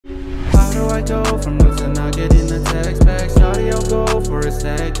I go from notes to not getting the text back? Shawty, I'll go for a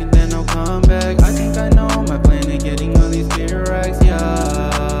second, then I'll come back. I think I know my plan to getting all these beer racks, yeah.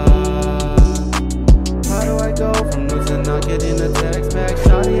 How do I go from notes to not getting the text back?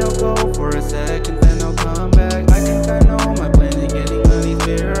 Shawty, I'll go for a second, then I'll come back. I think I know my plan to getting all these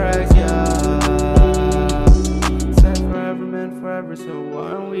beer racks, yeah. Said forever, meant forever, so why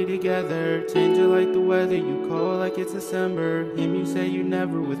aren't we together? Change it like the weather, you cold like it's December. Him, you say you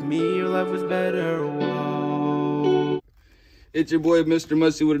never with me, your life was better, whoa. It's your boy Mr.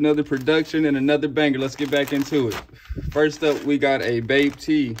 Musty with another production and another banger. Let's get back into it. First up, we got a Bape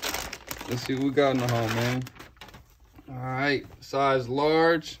tee. Let's see what we got in the home, man. All right, size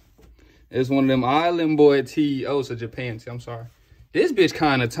large. It's one of them Island Boy tee. Oh, it's a Japan tee, I'm sorry. This bitch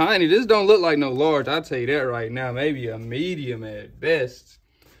kind of tiny. This don't look like no large, I'll tell you that right now. Maybe a medium at best.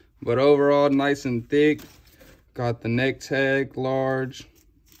 But overall, nice and thick. Got the neck tag, large.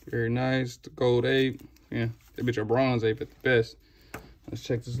 Very nice, the gold ape. Yeah, that bitch a bronze ape at the best. Let's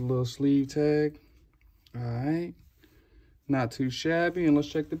check this little sleeve tag. All right, not too shabby. And let's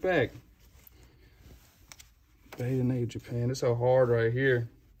check the back. Made in Japan. It's so hard right here.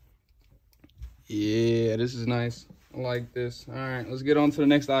 Yeah, this is nice. I like this. All right, let's get on to the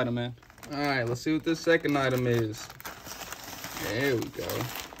next item, man. All right, let's see what this second item is. There we go.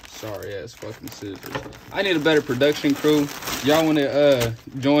 Sorry ass fucking scissors. I need a better production crew. Y'all want to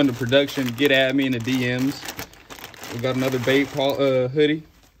join the production, get at me in the DMs. We got another Bape hoodie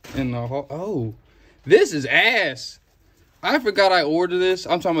in the hall. Oh, this is ass. I forgot I ordered this.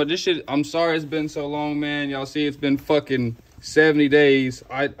 I'm talking about this shit. I'm sorry it's been so long, man. Y'all see it's been fucking 70 days.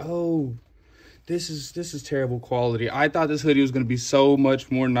 This is terrible quality. I thought this hoodie was gonna be so much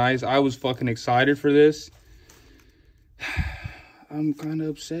more nice. I was fucking excited for this. I'm kind of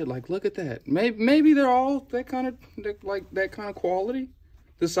upset. Like, look at that. Maybe they're all that kind of quality.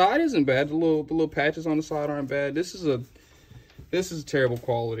 The side isn't bad. The little patches on the side aren't bad. This is terrible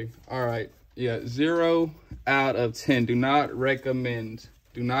quality. All right. Yeah, 0 out of 10. Do not recommend.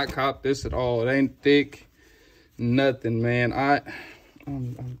 Do not cop this at all. It ain't thick. Nothing, man.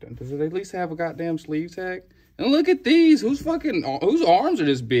 Does it at least have a goddamn sleeve tag? And look at these. Whose arms are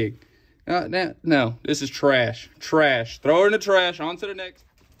this big? No, this is trash. Trash. Throw it in the trash. On to the next.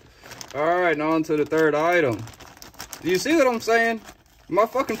 All right, on to the third item. Do you see what I'm saying? My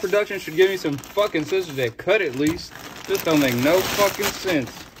fucking production should give me some fucking scissors that cut at least. This don't make no fucking sense.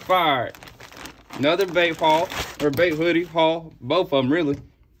 Fired. Another Bape haul, or Bape hoodie haul. Both of them, really.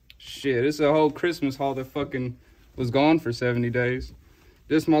 Shit, this is a whole Christmas haul that fucking was gone for 70 days.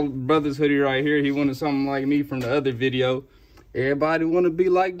 This my brother's hoodie right here. He wanted something like me from the other video. Everybody want to be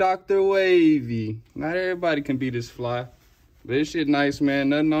like Dr. Wavy. Not everybody can be this fly. But this shit nice, man.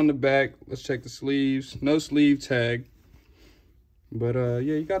 Nothing on the back. Let's check the sleeves. No sleeve tag. But yeah,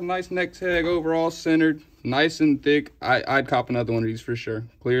 you got a nice neck tag overall, centered. Nice and thick. I'd cop another one of these for sure.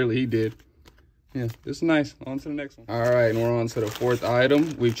 Clearly he did. Yeah, this is nice. On to the next one. All right, and we're on to the fourth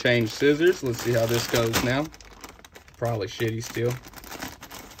item. We've changed scissors. Let's see how this goes now. Probably shitty still.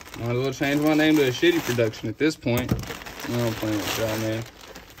 Might as well change my name to a shitty production at this point. I'm playing with y'all, man.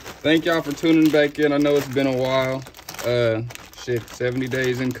 Thank y'all for tuning back in. I know it's been a while. Shit, 70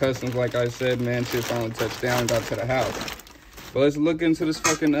 days in customs, like I said, man. Shit finally touched down, got to the house. But let's look into this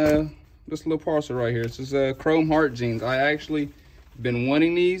fucking, this little parcel right here. This is chrome heart jeans. I actually been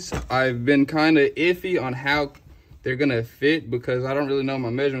wanting these. I've been kind of iffy on how they're gonna fit because I don't really know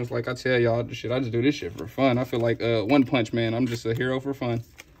my measurements. Like I tell y'all, shit, I just do this shit for fun. I feel like One Punch Man. I'm just a hero for fun.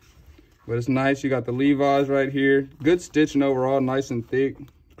 But it's nice. You got the Levi's right here. Good stitching overall, nice and thick.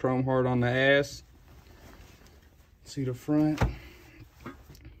 Chrome heart on the ass. See the front.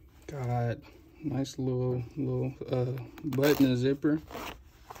 Got nice little button and zipper.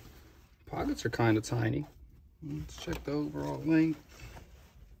 Pockets are kind of tiny. Let's check the overall length.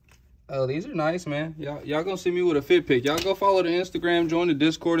 Oh, these are nice, man. Y'all gonna see me with a fit pic. Y'all go follow the Instagram, join the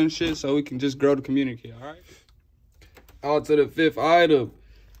Discord and shit so we can just grow the community, all right? On to the fifth item.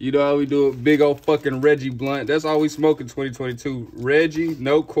 You know how we do it, big old fucking Reggie blunt. That's all we smoke in 2022. Reggie,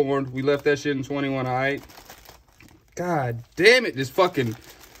 no corn. We left that shit in 21, all right? God damn it, this fucking...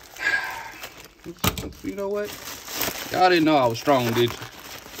 You know what? Y'all didn't know I was strong, did you?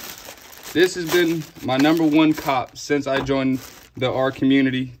 This has been my #1 cop since I joined the R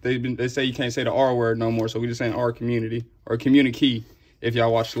community. They say you can't say the R word no more, so we just saying R community or community if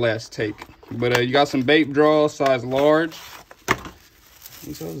y'all watched the last take. But you got some Bape draws, size large.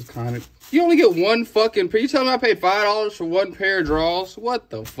 These are kind of. You only get one fucking pair. You tell me I paid $5 for one pair of draws?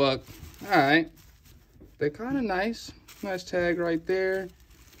 What the fuck? All right, they're kind of nice. Nice tag right there.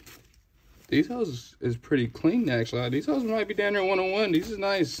 These hoses is pretty clean actually. These hoses might be down there 101. These is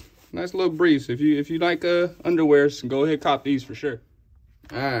nice. Nice little briefs. If you like underwears, go ahead cop these for sure.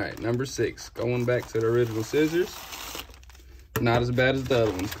 All right, number 6. Going back to the original scissors. Not as bad as the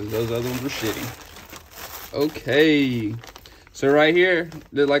other ones, because those other ones were shitty. Okay. So right here,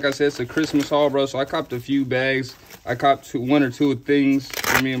 like I said, it's a Christmas haul, bro. So I copped a few bags. I copped 1 or 2 things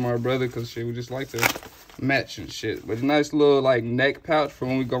for me and my brother, because shit, we just like to match and shit. But a nice little like neck pouch for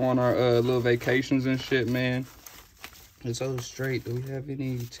when we go on our little vacations and shit, man. It's so straight. Do we have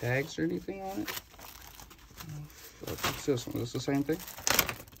any tags or anything on it? Oh, fuck, what's this one? Is this the same thing?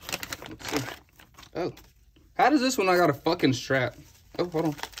 Let's see. Oh. How does this one I got a fucking strap? Oh, hold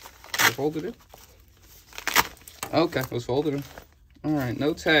on. Was folded in? Okay, it was folded in. Alright,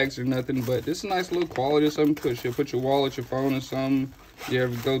 no tags or nothing, but this is a nice little quality or something. Put your wallet, your phone, or something. You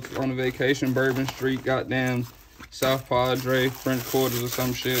ever go on a vacation, Bourbon Street, goddamn South Padre, French Quarters or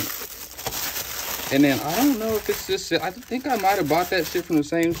some shit. And then, I don't know if it's this, I think I might have bought that shit from the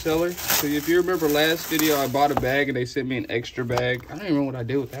same seller. So if you remember last video, I bought a bag and they sent me an extra bag. I don't even know what I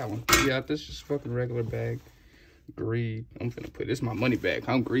did with that one. Yeah, this is just a fucking regular bag. Greed. I'm finna put this in my money bag.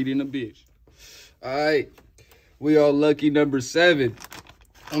 I'm greedy in a bitch. Alright. We all lucky number 7.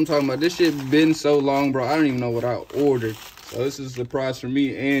 I'm talking about this shit been so long, bro. I don't even know what I ordered. So this is a surprise for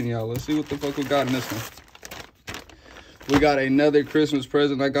me and y'all. Let's see what the fuck we got in this one. We got another Christmas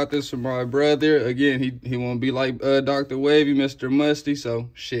present. I got this from my brother. Again, he won't be like Dr. Wavy, Mr. Musty. So,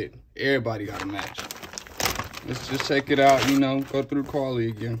 shit. Everybody got a match. Let's just check it out, you know. Go through the quality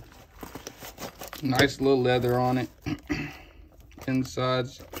again. Nice little leather on it.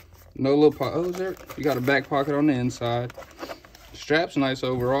 Insides. No little pocket. Oh, is there? You got a back pocket on the inside. Strap's nice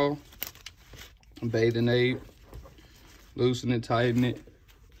overall. Bathing aid. Loosen it, tighten it.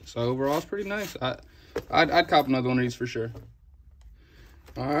 So, overall, it's pretty nice. I'd cop another one of these for sure.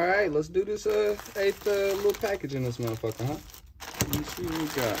 Alright, let's do this 8th little package in this motherfucker, huh? Let's see what we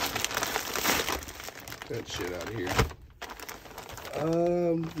got. Get that shit out of here.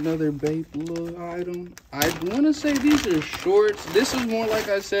 Another Bape little item. I want to say these are shorts. This is more, like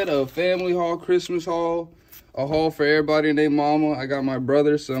I said, a family haul, Christmas haul. A haul for everybody and their mama. I got my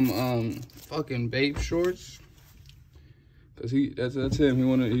brother some fucking Bape shorts. Cause that's him.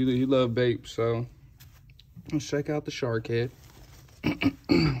 He love Bape, so let's check out the shark head.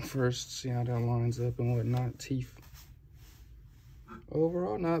 First, see how that lines up and whatnot. Teeth.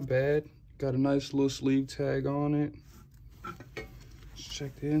 Overall, not bad. Got a nice little sleeve tag on it. Let's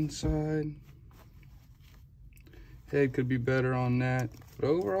check the inside. Head could be better on that. But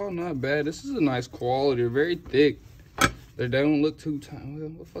overall, not bad. This is a nice quality. They're very thick. They don't look too tiny.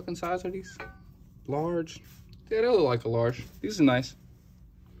 What fucking size are these? Large? Yeah, they look like a large. These are nice.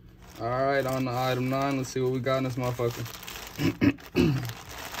 Alright, on to item 9. Let's see what we got in this motherfucker.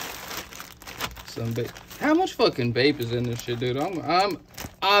 Some Bape. How much fucking Bape is in this shit, dude?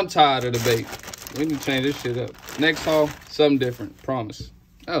 I'm tired of the Bape. We need to change this shit up. Next haul, something different. Promise.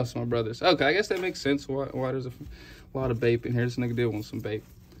 Oh, it's my brother's. Okay, I guess that makes sense why there's a lot of Bape in here. This nigga did want some Bape.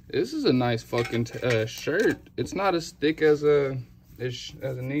 This is a nice fucking shirt. It's not as thick as it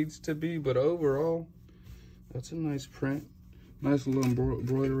needs to be, but overall, that's a nice print. Nice little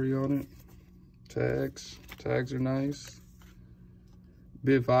embroidery on it. Tags are nice.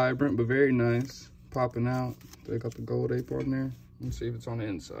 Bit vibrant, but very nice. Popping out. They got the gold ape on there. Let's see if it's on the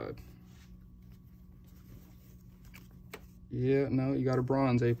inside. Yeah, no, you got a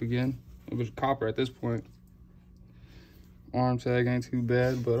bronze ape again. It was copper at this point. Arm tag ain't too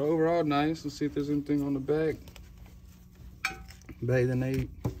bad, but overall nice. Let's see if there's anything on the back. Bathing ape.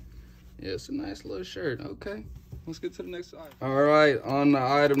 Yeah, it's a nice little shirt. Okay, let's get to the next item. All right, on the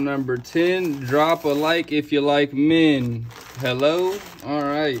item number 10, drop a like if you like men. Hello? All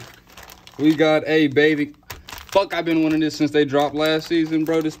right. We got a baby. Fuck, I've been wanting this since they dropped last season,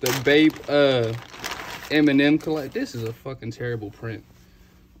 bro. This the Bape M&M collect. This is a fucking terrible print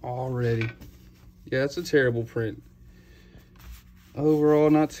already. Yeah, it's a terrible print. Overall,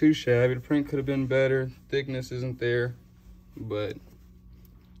 not too shabby. The print could have been better. Thickness isn't there, but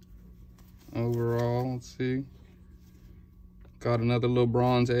overall, let's see. Got another little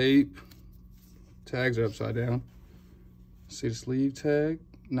bronze ape. Tags are upside down. See the sleeve tag?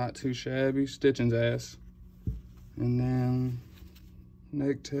 Not too shabby. Stitching's ass. And then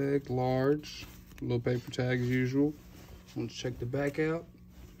neck tag, large. Little paper tag as usual. Let's check the back out.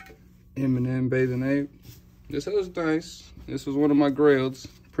 M&M bathing ape. This was nice. This was one of my grails.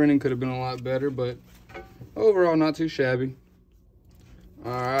 Printing could have been a lot better, but overall not too shabby.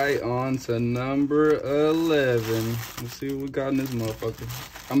 All right, on to number 11. Let's see what we got in this motherfucker.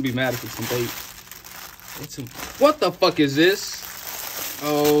 I'm gonna be mad if it's some Bape. What the fuck is this?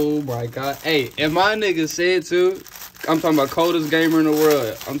 Oh my god. Hey, and my nigga said too, I'm talking about coldest gamer in the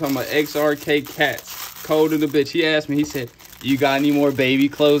world. I'm talking about XRK Cats. Cold in the bitch. He asked me, he said, you got any more baby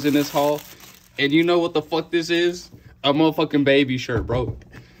clothes in this haul? And you know what the fuck this is? A motherfucking baby shirt, bro.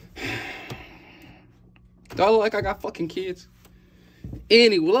 Do I look like I got fucking kids?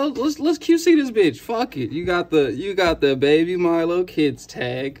 Anyway, let's QC this bitch. Fuck it. You got the Baby Milo Kids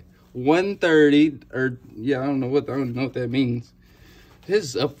tag. 130 or yeah, I don't know what that means. This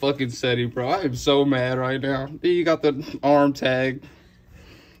is a fucking setting, bro. I am so mad right now. Then you got the arm tag.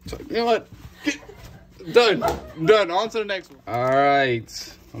 So, you know what? Done. On to the next one. All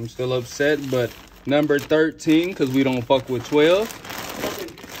right. I'm still upset, but number 13, because we don't fuck with 12.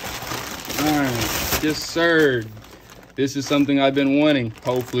 All right. Yes, sir. This is something I've been wanting.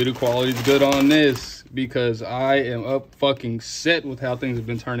 Hopefully the quality's good on this, because I am up fucking set with how things have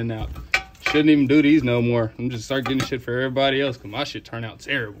been turning out. Shouldn't even do these no more. I'm just start getting shit for everybody else, because my shit turned out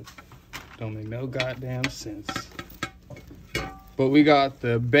terrible. Don't make no goddamn sense. But we got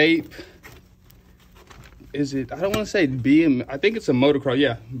the Bape. Is it, I don't want to say BM, I think it's a motocross.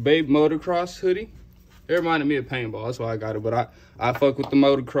 Yeah, Bape motocross hoodie. It reminded me of paintball, that's why I got it. But I fuck with the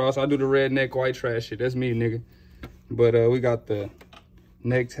motocross. I do the redneck white trash shit. That's me, nigga. But we got the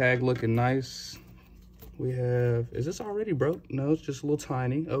neck tag looking nice. We have, is this already broke? No, it's just a little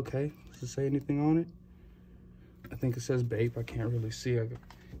tiny. Okay, does it say anything on it? I think it says Bape. I can't really see. I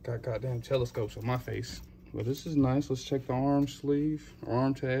got goddamn telescopes on my face. But this is nice. Let's check the arm sleeve,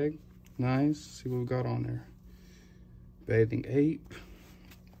 arm tag. Nice. See what we got on there. Bathing Ape.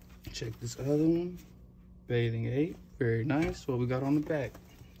 Check this other one. Bathing Ape. Very nice. What we got on the back.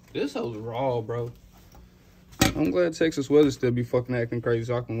 This hoe's raw, bro. I'm glad Texas weather still be fucking acting crazy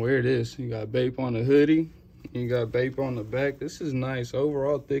so I can wear this. You got Bape on the hoodie. You got Bape on the back. This is nice.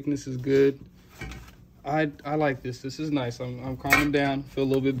 Overall thickness is good. I like this. This is nice. I'm calming down. Feel a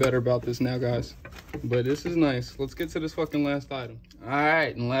little bit better about this now, guys. But this is nice. Let's get to this fucking last item. All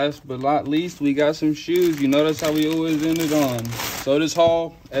right, and last but not least, we got some shoes. You know that's how we always end it on. So this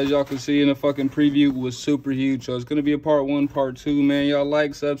haul, as y'all can see in the fucking preview, was super huge. So it's gonna be a part 1, part 2, man. Y'all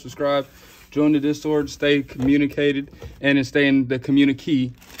like, subscribe, join the Discord, stay communicated, and stay in the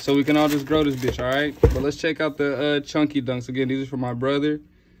community so we can all just grow this bitch, all right? But let's check out the chunky dunks. Again, these are for my brother.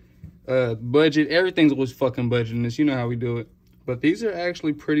 Budget, everything's always fucking budget in this. You know how we do it. But these are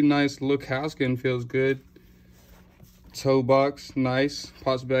actually pretty nice. Look, how skin feels good. Toe box, nice.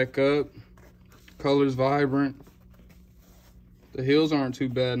 Pops back up. Colors vibrant. The heels aren't too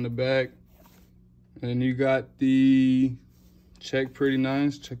bad in the back. And then you got the check, pretty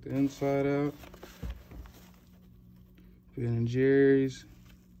nice. Check the inside out. Ben & Jerry's.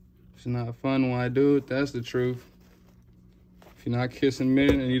 It's not fun when I do it. That's the truth. If you're not kissing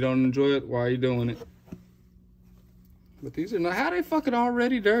men and you don't enjoy it, why are you doing it? But these are not, how they fucking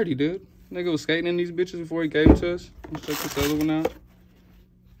already dirty, dude? Nigga was skating in these bitches before he gave them to us. Let's check this other one out.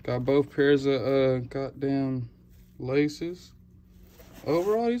 Got both pairs of goddamn laces.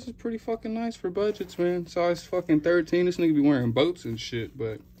 Overall, these are pretty fucking nice for budgets, man. Size fucking 13. This nigga be wearing boats and shit,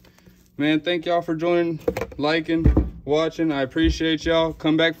 but man, thank y'all for joining, liking, watching. I appreciate y'all.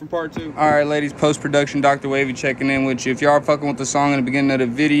 Come back for part 2. All right, ladies, post-production Dr. Wavy checking in with you. If y'all are fucking with the song in the beginning of the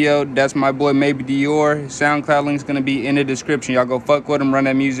video, that's my boy maybe Dior. SoundCloud link's gonna be in the description. Y'all go fuck with him, run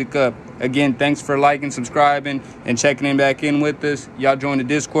that music up. Again, thanks for liking, subscribing, and checking in back in with us. Y'all join the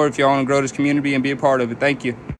Discord if y'all want to grow this community and be a part of it. Thank you.